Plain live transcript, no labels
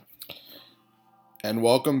And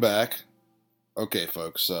welcome back. Okay,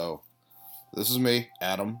 folks, so this is me,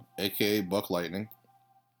 Adam, aka Buck Lightning,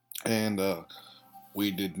 and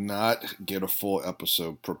we did not get a full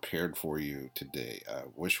episode prepared for you today. I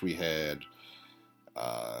wish we had.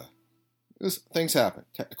 Uh, things happen,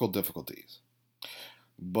 technical difficulties.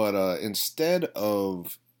 But instead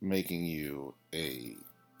of making you a,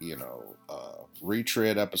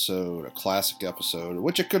 retread episode, a classic episode,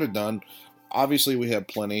 which it could have done, obviously we have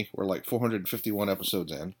plenty. We're like 451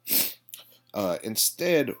 episodes in.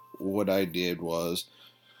 Instead, what I did was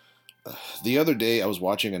the other day I was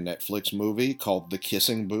watching a Netflix movie called The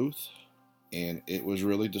Kissing Booth, and it was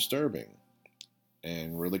really disturbing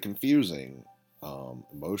and really confusing,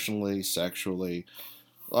 emotionally, sexually.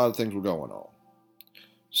 A lot of things were going on.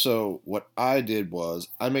 So, what I did was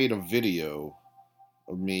I made a video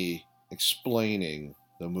of me explaining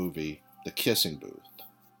the movie The Kissing Booth,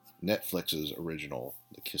 Netflix's original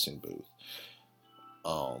The Kissing Booth.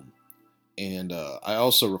 Um, and I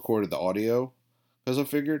also recorded the audio because I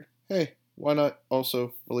figured, hey, why not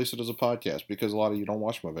also release it as a podcast? Because a lot of you don't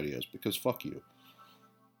watch my videos because fuck you.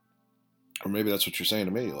 Or maybe that's what you're saying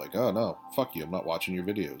to me, like, oh no, fuck you, I'm not watching your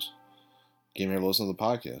videos. Came here to listen to the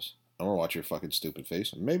podcast. I don't want to watch your fucking stupid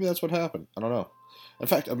face. Maybe that's what happened. I don't know. In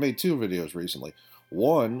fact, I've made two videos recently.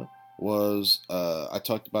 One was, I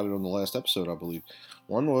talked about it on the last episode, I believe.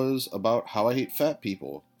 One was about how I hate fat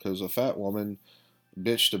people because a fat woman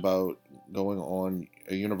bitched about going on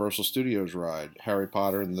a Universal Studios ride, Harry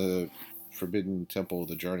Potter and the Forbidden Temple,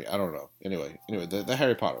 the Journey. I don't know. Anyway, the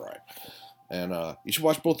Harry Potter ride. And you should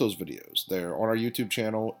watch both those videos. They're on our YouTube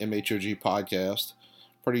channel, MHOG Podcast.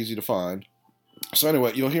 Pretty easy to find. So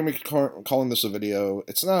anyway, you'll hear me calling this a video.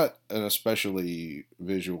 It's not an especially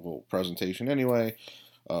visual presentation anyway.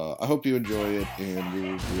 I hope you enjoy it, and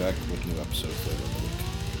we'll be back with new episodes later in the week.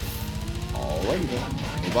 Alrighty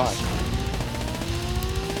then. Bye.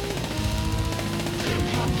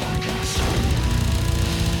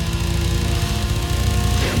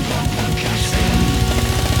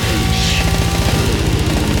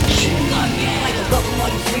 Like to welcome all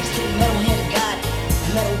you freaks to the metal hand of God.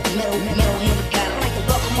 Metal hand of God. I like to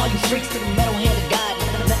welcome all you freaks to the metal hand of God.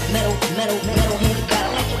 Metal hand of God.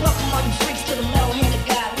 I like to welcome all you freaks to the metal hand of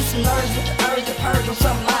God. We some nerds with the urge to purge on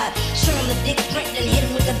some mind. Show them the dick print, then hit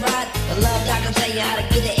him with the rod. The love doctor tell you how to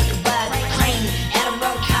get it Ichabod. Crane,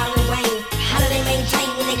 Adderall, Kyle, and Wayne. How do they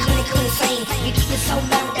maintain when they clinically insane? You keep it so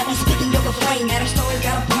loud that we speaking your refrain. Got a story,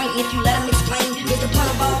 got a point, if you let them explain. Here's the pun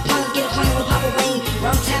of all puns, get a plan with Papa Wayne.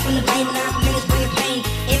 Rum tapping the vein, and I'm minutes bringing pain.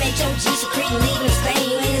 MHOG secreting, leaving a stain.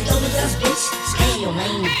 You ain't as dope as us, bitch. Stay in your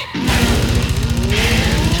lane.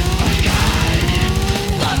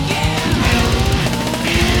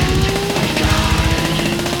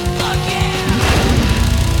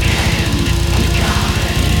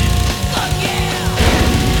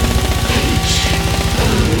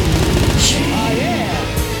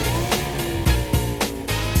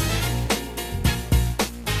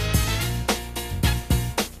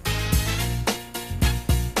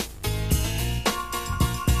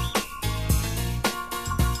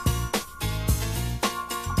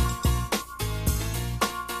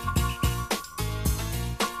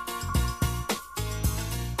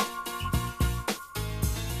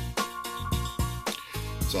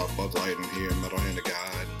 What's up, Buck Lightning here, Metal Hand of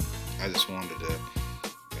God. I just wanted to,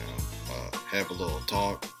 have a little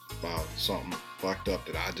talk about something fucked up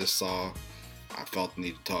that I just saw. I felt the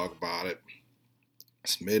need to talk about it.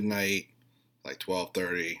 It's midnight, like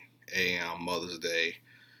 12:30 a.m. Mother's Day,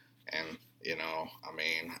 and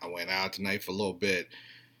I went out tonight for a little bit,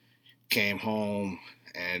 came home,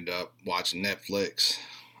 and ended up watching Netflix,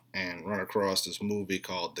 and run across this movie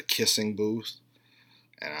called The Kissing Booth.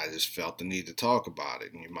 And I just felt the need to talk about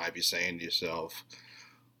it. And you might be saying to yourself,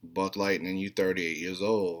 Buck Lightning, you 38 years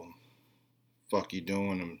old. Fuck you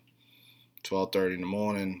doing at 12:30 in the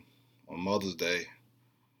morning on Mother's Day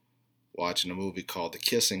watching a movie called The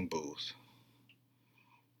Kissing Booth.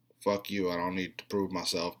 Fuck you, I don't need to prove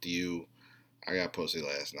myself to you. I got pussy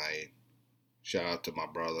last night. Shout out to my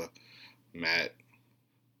brother, Matt,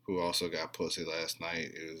 who also got pussy last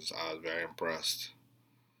night. I was very impressed.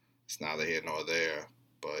 It's neither here nor there,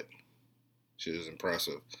 but she was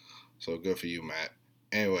impressive. So good for you, Matt.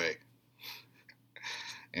 Anyway,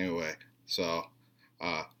 so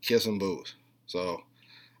Kissing Booth. So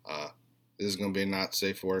this is gonna be a not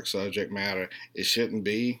safe for work subject matter. It shouldn't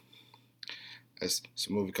be. It's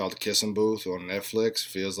a movie called The Kissing Booth on Netflix.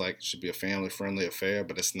 Feels like it should be a family-friendly affair,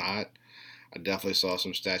 but it's not. I definitely saw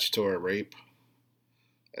some statutory rape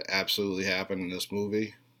that absolutely happened in this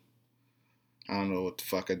movie. I don't know what the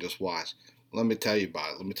fuck I just watched. Let me tell you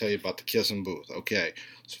about it. Let me tell you about The Kissing Booth. Okay,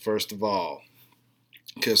 so first of all,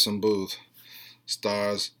 Kissing Booth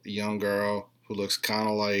stars a young girl who looks kind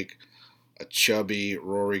of like a chubby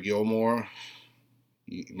Rory Gilmore.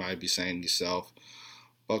 You might be saying to yourself,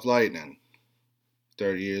 Buck Lightning,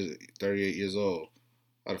 38 years old.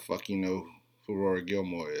 How the fuck you know who Rory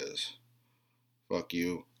Gilmore is? Fuck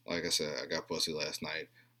you. Like I said, I got pussy last night.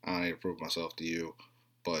 I don't need to prove myself to you,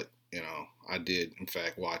 but I did in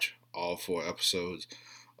fact watch all 4 episodes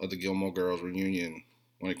of the Gilmore Girls reunion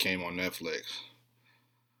when it came on Netflix.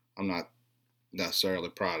 I'm not necessarily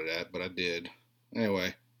proud of that, but I did.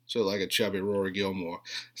 Anyway, so like a chubby Rory Gilmore.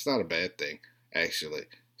 It's not a bad thing, actually.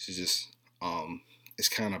 She's just, it's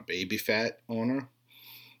kind of baby fat on her,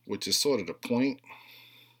 which is sort of the point.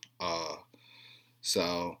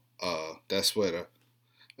 That's what,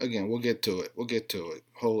 again, we'll get to it.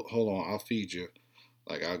 Hold on, I'll feed you.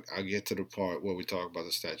 Like, I'll get to the part where we talk about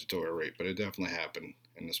the statutory rape, but it definitely happened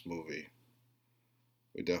in this movie.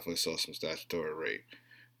 We definitely saw some statutory rape.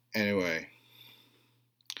 Anyway,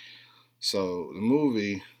 so the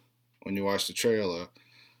movie, when you watch the trailer,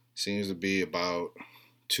 seems to be about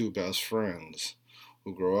 2 best friends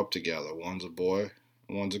who grow up together. One's a boy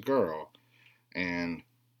and one's a girl. And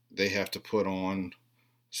they have to put on,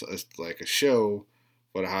 so it's like a show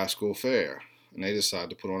for the high school fair. And they decide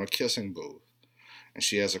to put on a kissing booth. And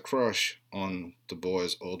she has a crush on the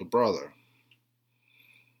boy's older brother.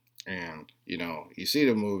 And, you see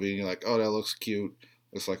the movie and you're like, oh, that looks cute.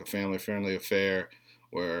 Looks like a family-friendly affair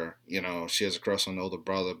where, she has a crush on the older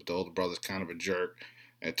brother, but the older brother's kind of a jerk.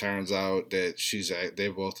 And it turns out that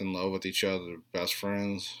they're both in love with each other, best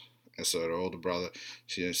friends. And so the older brother,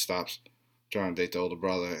 she stops trying to date the older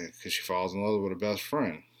brother because she falls in love with her best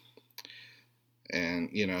friend. And,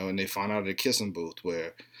 and they find out at a kissing booth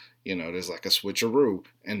where, there's like a switcheroo.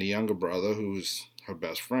 And the younger brother, who's her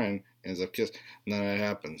best friend, ends up kissing. None of that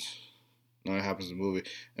happens. None of that happens in the movie.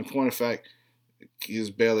 In point of fact,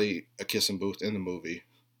 there's barely a kissing booth in the movie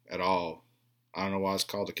at all. I don't know why it's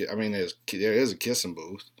called a kiss. I mean, there is a kissing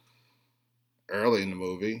booth early in the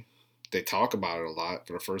movie. They talk about it a lot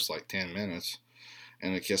for the first 10 minutes.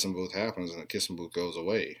 And the kissing booth happens and the kissing booth goes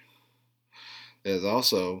away. There's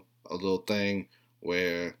also a little thing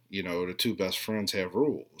where, the 2 best friends have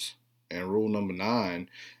rules. And rule number 9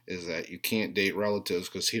 is that you can't date relatives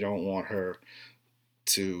because he don't want her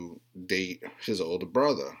to date his older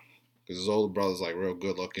brother. Because his older brother's real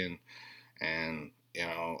good looking and,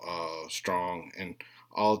 strong and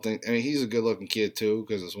all things. I mean, he's a good looking kid too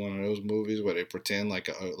because it's one of those movies where they pretend like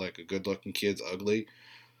a good looking kid's ugly.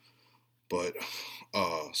 But,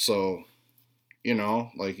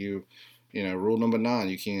 rule number 9,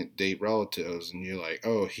 you can't date relatives. And you're like,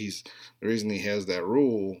 oh, the reason he has that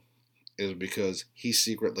rule is because he's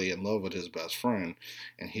secretly in love with his best friend.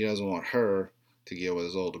 And he doesn't want her to get with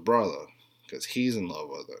his older brother because he's in love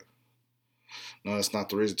with her. No, that's not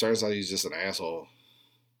the reason. Turns out he's just an asshole.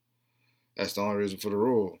 That's the only reason for the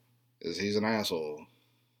rule, is he's an asshole.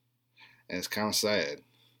 And it's kind of sad.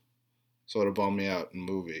 Sort of bummed me out in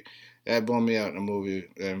the movie. That bummed me out in a movie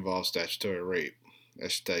that involves statutory rape.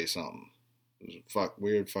 That should tell you something. It was a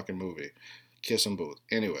weird fucking movie. Kissing Booth.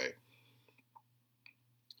 Anyway.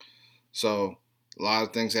 So, a lot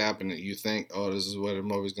of things happen that you think, oh, this is where the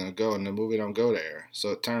movie's going to go, and the movie don't go there.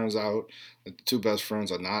 So it turns out that the 2 best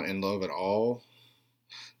friends are not in love at all.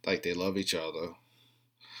 Like, they love each other,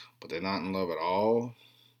 but they're not in love at all.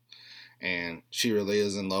 And she really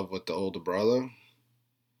is in love with the older brother.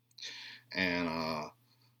 And,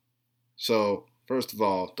 so, first of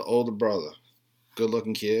all, the older brother, good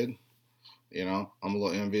looking kid, I'm a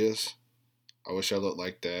little envious. I wish I looked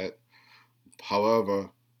like that. However,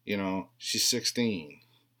 she's 16.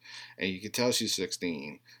 And you can tell she's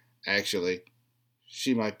 16. Actually,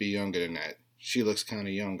 she might be younger than that. She looks kind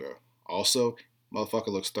of younger. Also, motherfucker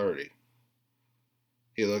looks 30.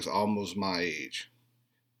 He looks almost my age.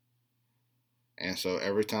 And so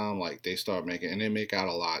every time, they start making, and they make out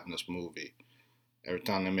a lot in this movie. Every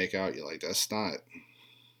time they make out, you're like, that's not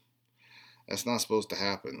supposed to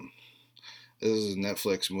happen. This is a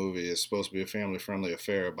Netflix movie. It's supposed to be a family-friendly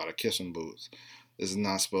affair about a kissing booth. This is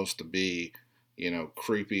not supposed to be,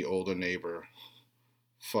 creepy older neighbor,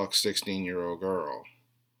 fuck 16-year-old girl.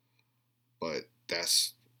 But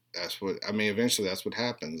that's what, eventually that's what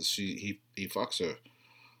happens. He fucks her.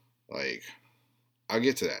 I'll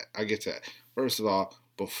get to that. First of all,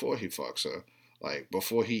 before he fucks her,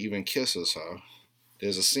 before he even kisses her,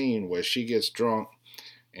 there's a scene where she gets drunk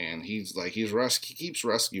and he keeps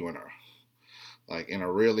rescuing her, in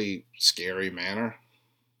a really scary manner.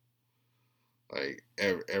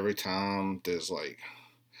 Every time there's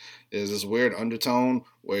there's this weird undertone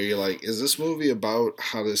where you're like, is this movie about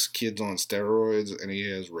how this kid's on steroids and he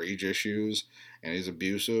has rage issues and he's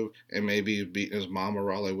abusive and maybe he's beating his mama,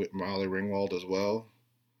 Molly Ringwald, as well?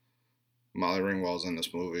 Molly Ringwald's in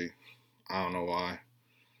this movie. I don't know why.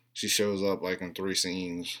 She shows up like in 3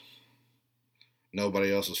 scenes.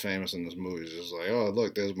 Nobody else is famous in this movie. It's just like, oh,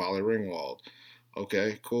 look, there's Molly Ringwald.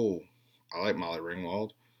 Okay, cool. I like Molly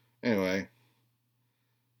Ringwald. Anyway,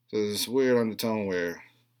 so there's this weird undertone where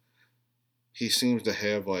he seems to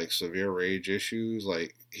have like severe rage issues.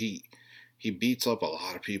 Like he beats up a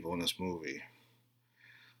lot of people in this movie.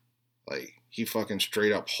 Like he fucking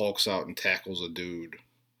straight up hulks out and tackles a dude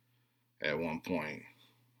at one point,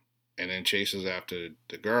 and then chases after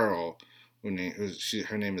the girl her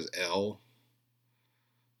name is Elle,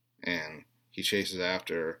 and he chases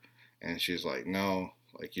after her, and she's like, no,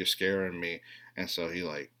 like you're scaring me, and so he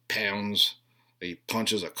like he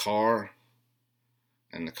punches a car,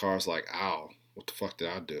 and the car's like, ow, what the fuck did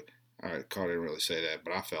I do? Alright, the car didn't really say that,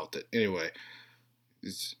 but I felt it. Anyway,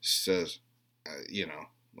 it says,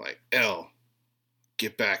 like, Elle,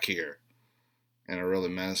 get back here, in a really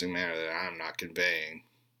menacing manner that I'm not conveying,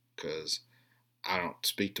 because I don't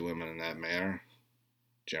speak to women in that manner,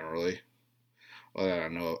 generally. Well, I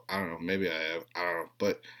don't know, maybe I have, I don't know,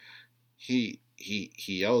 but he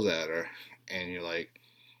yells at her, and you're like,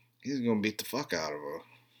 he's gonna beat the fuck out of her.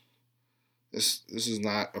 This is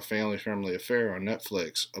not a family-friendly affair on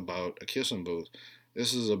Netflix about a kissing booth.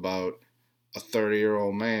 This is about a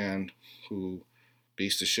 30-year-old man who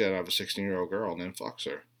beats the shit out of a 16-year-old girl and then fucks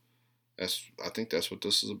her. I think that's what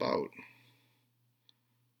this is about.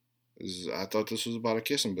 I thought this was about a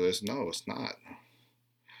kissing booth. No, it's not.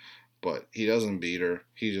 But he doesn't beat her.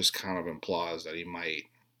 He just kind of implies that he might,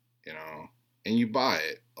 and you buy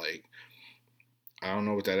it. Like, I don't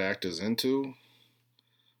know what that actor's into.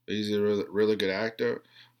 But he's a really, really good actor,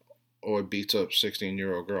 or beats up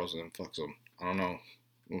 16-year-old girls and then fucks them. I don't know.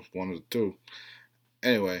 It's one of the two.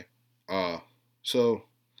 Anyway, so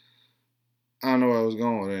I don't know where I was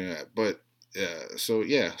going with any of that, but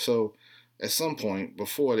so at some point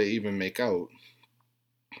before they even make out,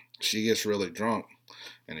 she gets really drunk,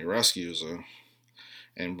 and he rescues her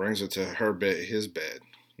and brings her to her bed, his bed,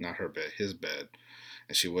 not her bed, his bed,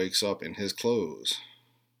 and she wakes up in his clothes.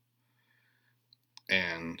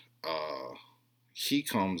 And he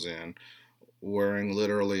comes in wearing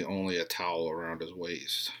literally only a towel around his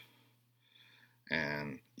waist.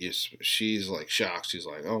 And she's like shocked. She's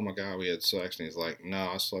like, oh my God, we had sex. And he's like,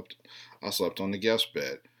 no, I slept on the guest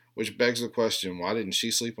bed. Which begs the question, why didn't she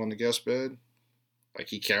sleep on the guest bed? Like,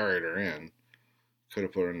 he carried her in. Could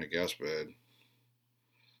have put her in the guest bed.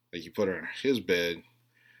 Like, you put her in his bed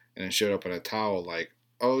and then showed up in a towel like,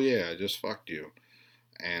 oh yeah, I just fucked you.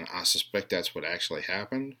 And I suspect that's what actually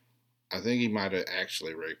happened. I think he might have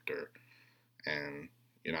actually raped her. And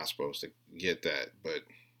you're not supposed to get that. But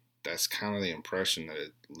that's kind of the impression that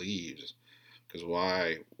it leaves. Because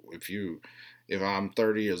why, if I'm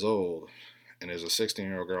 30 years old and there's a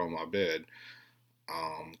 16-year-old girl in my bed,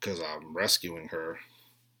 because I'm rescuing her,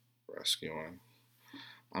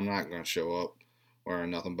 I'm not going to show up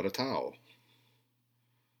wearing nothing but a towel.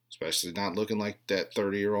 Especially not looking like that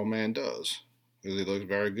 30-year-old man does. Because he looks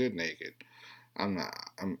very good naked. I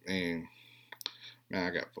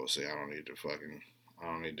got pussy. I don't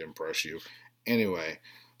need to impress you. Anyway,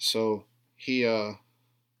 so he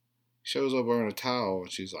shows up wearing a towel,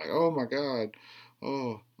 and she's like, oh my God,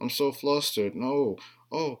 oh, I'm so flustered. No,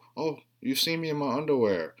 oh, you see me in my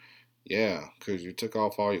underwear. Yeah, because you took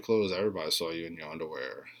off all your clothes. Everybody saw you in your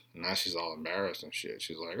underwear. And now she's all embarrassed and shit.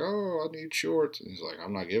 She's like, oh, I need shorts. And he's like,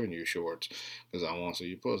 I'm not giving you shorts because I want to see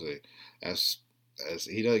your pussy.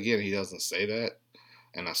 He doesn't say that,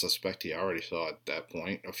 and I suspect he already saw it at that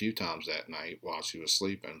point a few times that night while she was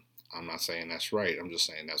sleeping. I'm not saying that's right. I'm just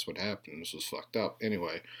saying that's what happened. This was fucked up.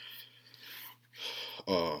 Anyway,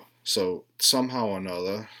 so somehow or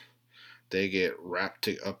another, they get wrapped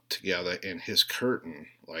up together in his curtain,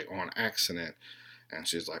 like on accident, and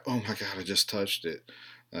she's like, oh my God, I just touched it.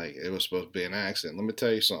 Like, it was supposed to be an accident. Let me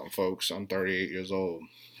tell you something, folks. I'm 38 years old.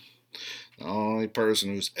 The only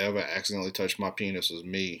person who's ever accidentally touched my penis is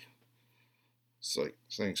me. It's like,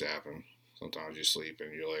 things happen. Sometimes you sleep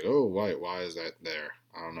and you're like, oh, why is that there?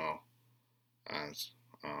 I don't know.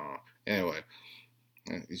 Anyway,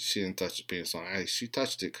 she didn't touch the penis on it. She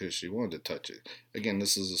touched it because she wanted to touch it. Again,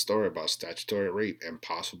 this is a story about statutory rape and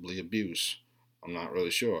possibly abuse. I'm not really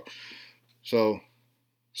sure. So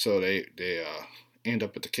they end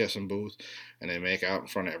up at the kissing booth, and they make out in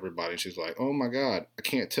front of everybody. And she's like, oh my God, I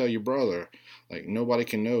can't tell your brother. Like, nobody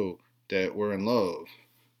can know that we're in love.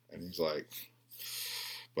 And he's like,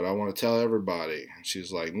 but I want to tell everybody. And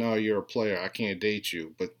she's like, no, you're a player. I can't date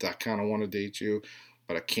you, but I kind of want to date you,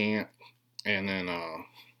 but I can't. And then,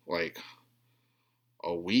 like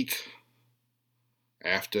a week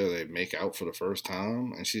after they make out for the first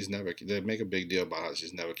time, and they make a big deal about how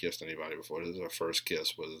she's never kissed anybody before. This is her first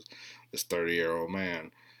kiss with this 30-year-old man.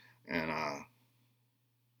 And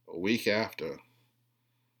a week after,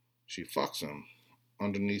 she fucks him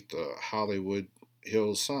underneath the Hollywood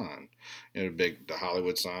Hills sign. You know, the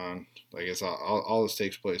Hollywood sign. I guess all this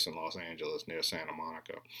takes place in Los Angeles near Santa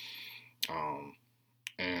Monica.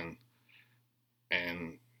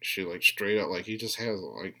 And she like straight up, like, he just has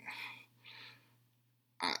like,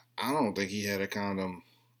 I don't think he had a condom.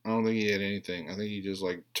 I don't think he had anything. I think he just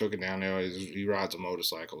like took it down there. He rides a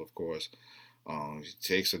motorcycle, of course. He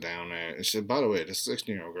takes her down there. And she, by the way, this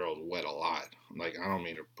 16-year-old girl is wet a lot. Like, I don't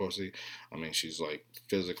mean her pussy. I mean, she's like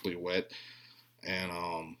physically wet. And,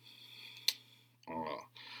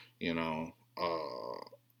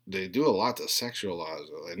 they do a lot to sexualize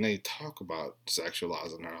her. And they talk about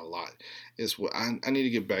sexualizing her a lot. It's what I need to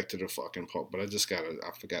get back to the fucking part, but I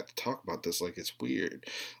forgot to talk about this. Like, it's weird.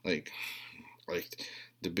 Like,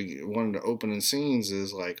 one of the opening scenes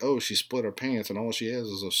is like, oh, she split her pants and all she has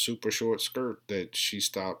is a super short skirt that she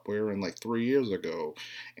stopped wearing like 3 years ago,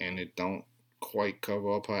 and it don't quite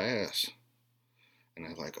cover up her ass. And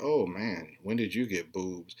they're like, oh man, when did you get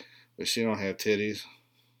boobs? But she don't have titties.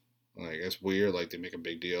 Like, that's weird. Like, they make a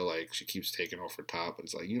big deal. Like, she keeps taking off her top, but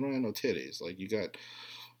it's like, you don't have no titties. Like, you got,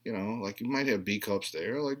 you know, like, you might have B cups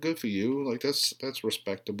there. Like, good for you. Like, that's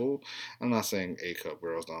respectable. I'm not saying A cup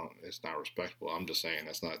girls don't. It's not respectable. I'm just saying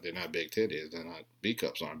they're not big titties. They're not, B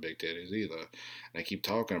cups aren't big titties either. And they keep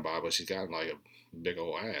talking about it, but she's got like a big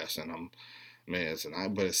old ass. And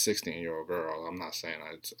but it's 16-year-old girl. I'm not saying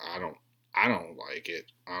I don't like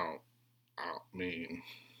it. I mean,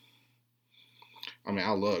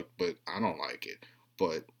 I look, but I don't like it.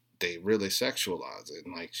 But they really sexualize it.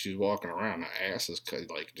 And, like, she's walking around, her ass is cut,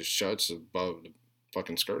 like, the shirts above the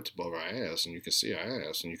fucking skirts above her ass, and you can see her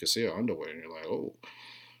ass, and you can see her underwear, and you're like, oh,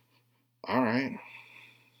 all right.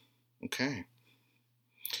 Okay.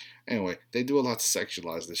 Anyway, they do a lot to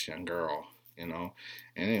sexualize this young girl, you know?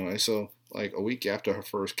 And anyway, so, like, a week after her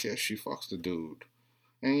first kiss, she fucks the dude.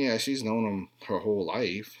 And, yeah, she's known him her whole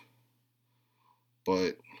life,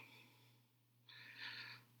 but,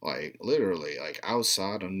 like, literally, like,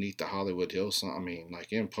 outside underneath the Hollywood Hills, I mean,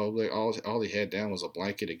 like, in public, all he had down was a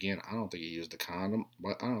blanket. Again, I don't think he used a condom,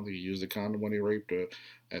 but I don't think he used a condom when he raped her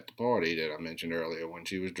at the party that I mentioned earlier when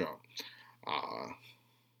she was drunk.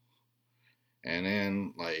 And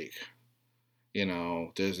then, like, you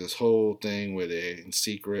know, there's this whole thing where they're in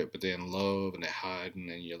secret, but they're in love, and they're hiding,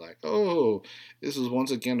 and you're like, oh, this is once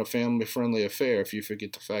again a family-friendly affair if you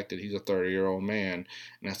forget the fact that he's a 30-year-old man,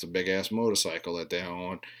 and that's a big-ass motorcycle that they're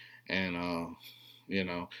on, and, you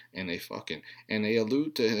know, and they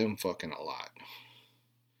allude to him fucking a lot.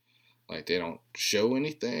 Like, they don't show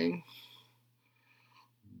anything,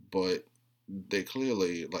 but they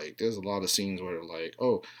clearly, like, there's a lot of scenes where they're like,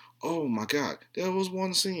 oh my God, there was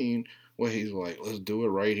one scene where he's like, let's do it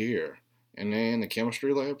right here. And they're in the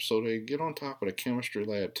chemistry lab, so they get on top of the chemistry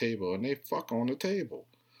lab table, and they fuck on the table.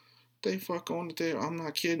 They fuck on the table. I'm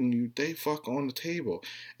not kidding you. They fuck on the table.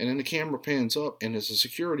 And then the camera pans up, and there's a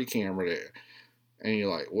security camera there. And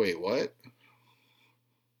you're like, wait, what?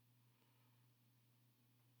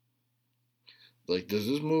 Like, does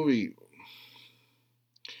this movie...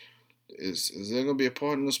 Is there going to be a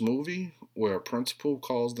part in this movie where a principal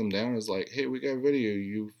calls them down and is like, hey, we got video,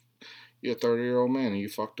 you're a 30-year-old man, and you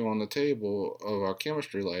fucked on the table of our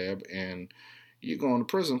chemistry lab, and you're going to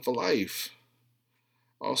prison for life.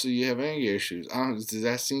 Also, you have anger issues. Is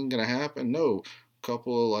that scene going to happen? No. A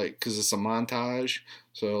couple of, like, because it's a montage,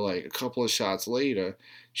 so, like, a couple of shots later,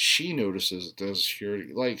 she notices there's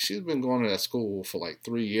security. Like, she's been going to that school for, like,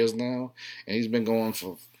 3 years now, and he's been going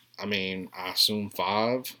for, I assume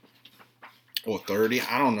 5 or 30.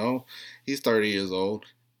 I don't know. He's 30 years old.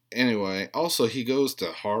 Anyway, also, he goes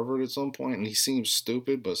to Harvard at some point, and he seems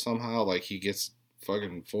stupid, but somehow, like, he gets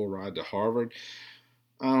fucking full ride to Harvard.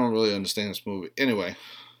 I don't really understand this movie. Anyway,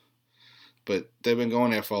 but they've been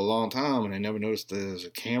going there for a long time, and they never noticed there's a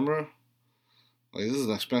camera. Like, this is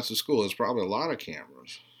an expensive school. There's probably a lot of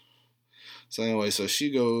cameras. So anyway, so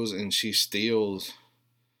she goes and she steals,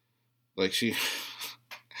 like,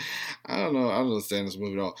 I don't know. I don't understand this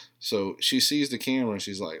movie at all. So she sees the camera, and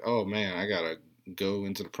she's like, oh, man, I gotta go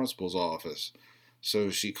into the principal's office. So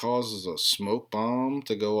she causes a smoke bomb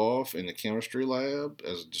to go off in the chemistry lab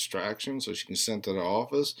as a distraction so she can send to the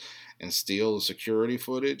office and steal the security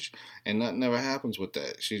footage. And nothing ever happens with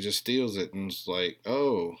that. She just steals it and it's like,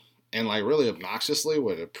 oh, and like really obnoxiously,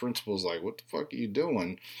 where the principal's like, "What the fuck are you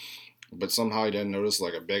doing?" But somehow he doesn't notice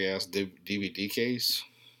like a big ass DVD case.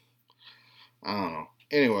 I don't know.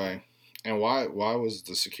 Anyway, and why was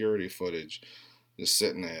the security footage just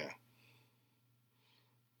sitting there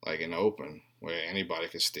like in the open where anybody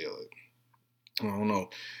could steal it? I don't know.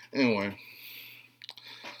 Anyway,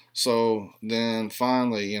 so then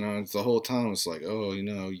finally, it's the whole time it's like, oh,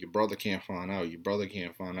 your brother can't find out, your brother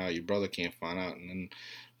can't find out, your brother can't find out, and then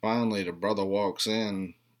finally the brother walks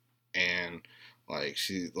in, and like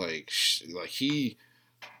he.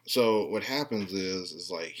 So what happens is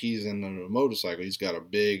like he's in the motorcycle. He's got a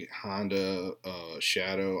big Honda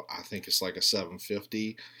Shadow. I think it's like a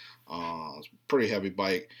 750. It's a pretty heavy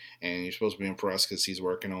bike, and you're supposed to be impressed because he's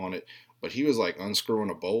working on it. But he was like unscrewing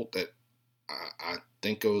a bolt that I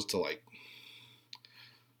think goes to like,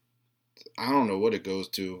 I don't know what it goes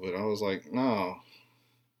to, but I was like, no,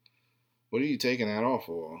 what are you taking that off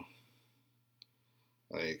for?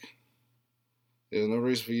 Like, there's no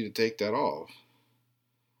reason for you to take that off.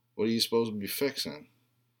 What are you supposed to be fixing?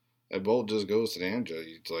 That bolt just goes to the engine.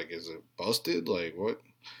 It's like, is it busted? Like, what?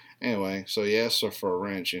 Anyway, so he asks her for a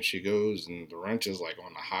wrench, and she goes, and the wrench is like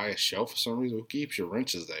on the highest shelf for some reason. Who keeps your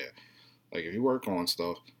wrenches there? Like, if you work on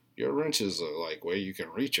stuff, your wrenches are like where you can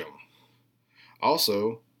reach them.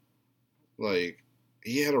 Also, like,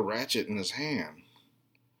 he had a ratchet in his hand.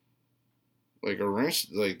 Like a wrench,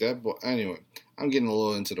 like that. Anyway, I'm getting a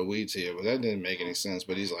little into the weeds here, but that didn't make any sense.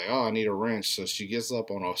 But he's like, oh, I need a wrench. So she gets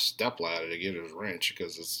up on a step ladder to get his wrench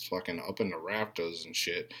because it's fucking up in the rafters and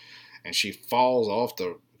shit. And she falls off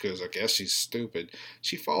because I guess she's stupid.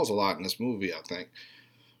 She falls a lot in this movie, I think.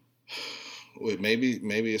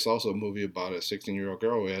 Maybe it's also a movie about a 16-year-old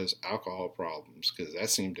girl who has alcohol problems, because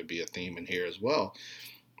that seemed to be a theme in here as well.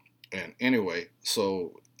 And anyway,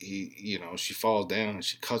 so she falls down and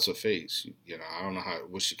she cuts her face. I don't know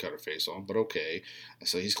what she cut her face on, but okay. And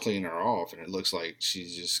so he's cleaning her off, and it looks like she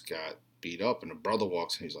just got beat up. And the brother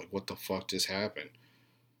walks in, he's like, "What the fuck just happened?"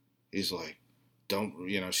 He's like, "Don't,"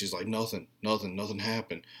 she's like, "Nothing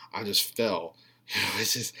happened. I just fell."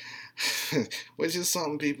 It's just, which is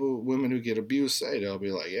something women who get abused say. They'll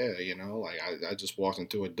be like, yeah, like I just walked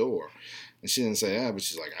into a door. And she didn't say that, but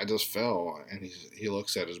she's like, I just fell. And he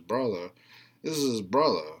looks at his brother. This is his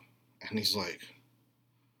brother. And he's like,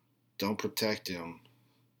 don't protect him.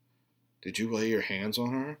 Did you lay your hands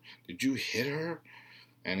on her? Did you hit her?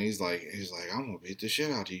 And he's like, I'm gonna beat the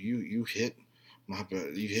shit out of you. You hit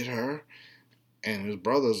her? And his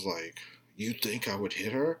brother's like, you think I would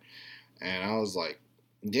hit her? And I was like,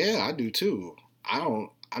 yeah, I do too. I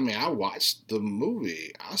watched the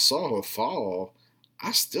movie. I saw her fall.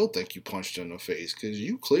 I still think you punched her in the face because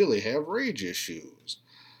you clearly have rage issues.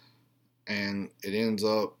 And it ends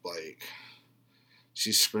up like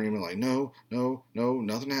she's screaming like, no,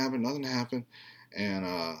 nothing happened.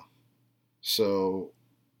 And so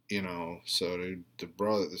the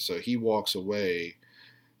brother, so he walks away,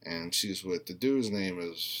 and she's with, the dude's name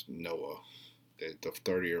is Noah, the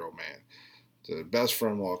 30-year-old man. The best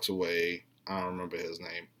friend walks away. I don't remember his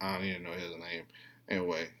name. I don't even know his name.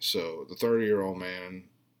 Anyway, so the 30-year-old man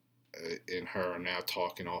and her are now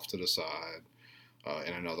talking off to the side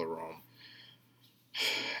in another room.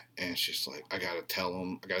 And she's like, I gotta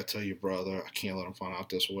tell your brother. I can't let him find out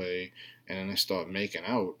this way. And then they start making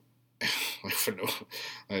out.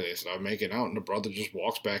 They start making out, and the brother just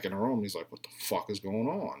walks back in the room. He's like, what the fuck is going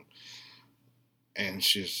on? And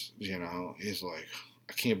she's, he's like,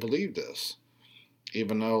 I can't believe this.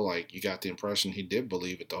 Even though, like, you got the impression he did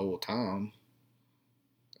believe it the whole time.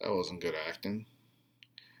 That wasn't good acting.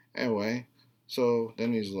 Anyway, so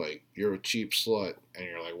then he's like, you're a cheap slut. And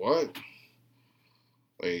you're like, what?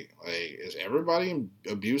 Like, is everybody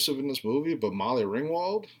abusive in this movie but Molly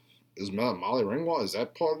Ringwald? Is Molly Ringwald, is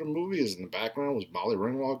that part of the movie? Is in the background, was Molly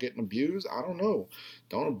Ringwald getting abused? I don't know.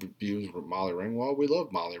 Don't abuse Molly Ringwald. We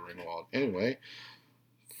love Molly Ringwald. Anyway,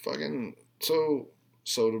 so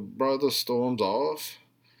the brother storms off,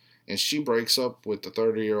 and she breaks up with the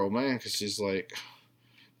 30-year-old man because she's like,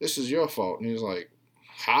 this is your fault. And he's like,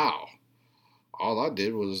 how? All I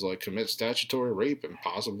did was like commit statutory rape and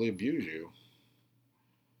possibly abuse you.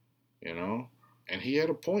 And he had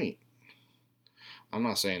a point. I'm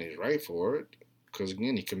not saying he's right for it, because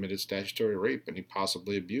again, he committed statutory rape and he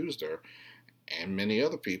possibly abused her and many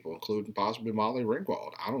other people, including possibly Molly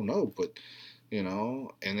Ringwald. I don't know, but,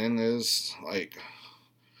 and then there's like,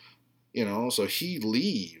 so he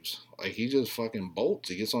leaves. Like, he just fucking bolts.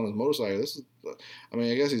 He gets on his motorcycle.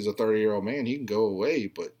 I guess he's a 30-year-old man. He can go away,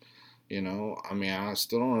 but, I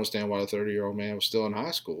still don't understand why the 30-year-old man was still in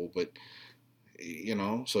high school, but,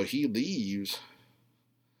 so he leaves,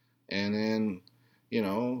 and then, You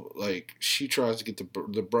know, like she tries to get the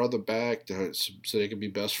brother back so they can be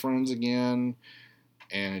best friends again,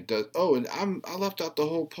 and it does. Oh, and I left out the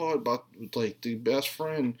whole part about like the best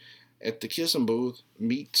friend at the kissing booth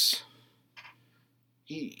meets.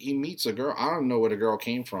 He meets a girl. I don't know where the girl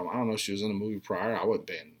came from. I don't know if she was in the movie prior. I wasn't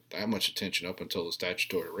paying that much attention up until the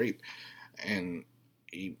statutory rape, and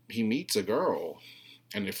he meets a girl,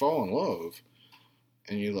 and they fall in love,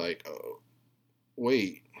 and you're like, oh,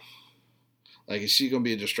 wait. Like, is she gonna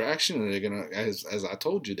be a distraction, or they're gonna, as I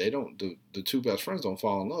told you, they don't. The two best friends don't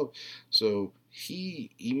fall in love. So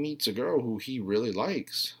he meets a girl who he really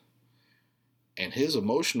likes, and his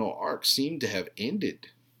emotional arc seemed to have ended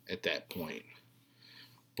at that point,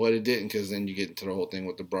 but it didn't, because then you get into the whole thing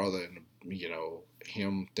with the brother and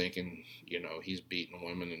him thinking he's beating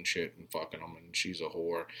women and shit and fucking them and she's a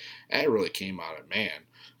whore. That really came out of man.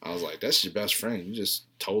 I was like, that's your best friend. You just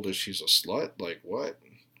told her she's a slut. Like, what?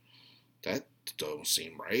 That don't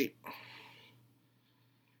seem right.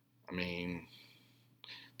 I mean,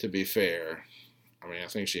 to be fair, I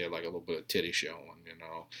think she had like a little bit of titty showing,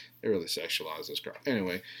 They really sexualized this girl.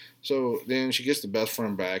 Anyway, so then she gets the best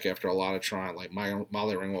friend back after a lot of trying. Like,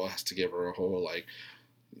 Molly Ringwald has to give her a whole, like,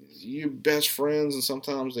 you best friends and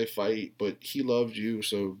sometimes they fight, but he loves you,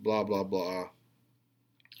 so blah, blah, blah.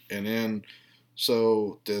 And then,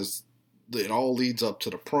 so it all leads up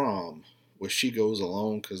to the prom, where she goes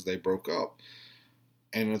alone because they broke up.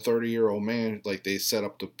 And a 30-year-old man, like, they set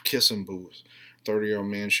up the kissing booth. 30-year-old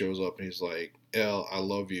man shows up and he's like, Elle, I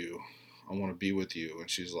love you. I want to be with you. And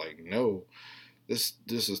she's like, no, this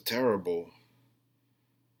is terrible.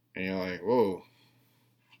 And you're like, whoa.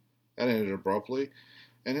 That ended abruptly.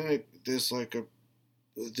 And then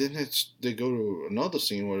they go to another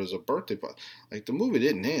scene where there's a birthday party. Like, the movie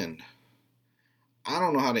didn't end. I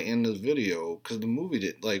don't know how to end this video, because the movie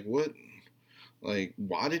did, like, what? Like,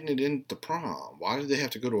 why didn't it end the prom? Why did they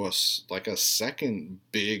have to go to a second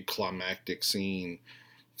big climactic scene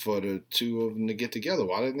for the two of them to get together?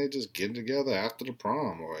 Why didn't they just get together after the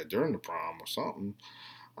prom or during the prom or something?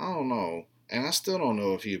 I don't know. And I still don't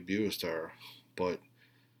know if he abused her, but,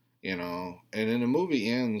 and then the movie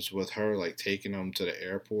ends with her, like, taking him to the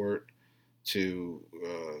airport to,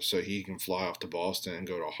 so he can fly off to Boston and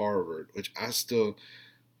go to Harvard, which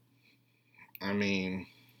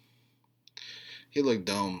he looked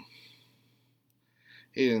dumb.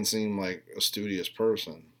 He didn't seem like a studious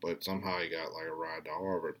person, but somehow he got like a ride to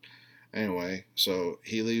Harvard. Anyway, so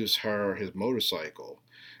he leaves her his motorcycle.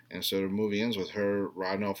 And so the movie ends with her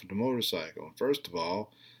riding off with the motorcycle. And first of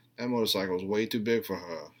all, that motorcycle is way too big for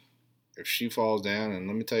her. If she falls down, and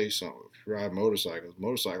let me tell you something, if you ride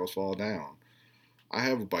motorcycles fall down. I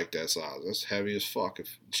have a bike that size. That's heavy as fuck.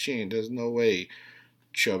 If she ain't, there's no way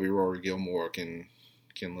chubby Rory Gilmore can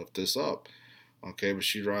lift this up. Okay, but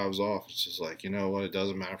she drives off. It's just like, you know what? It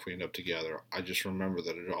doesn't matter if we end up together. I just remember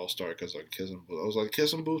that it all started because of the kissing booth. I was like,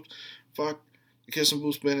 kissing booth? Fuck. The kissing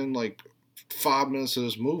booth's been in like 5 minutes of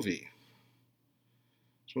this movie.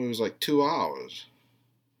 This movie was like 2 hours.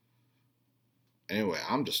 Anyway,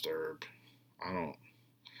 I'm disturbed. I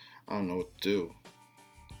don't know what to do.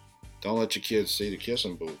 Don't let your kids see the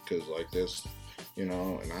kissing booth, because like this, and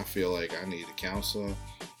I feel like I need a counselor.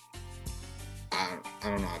 I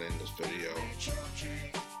don't know how to end this video.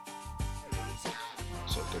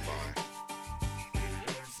 So goodbye.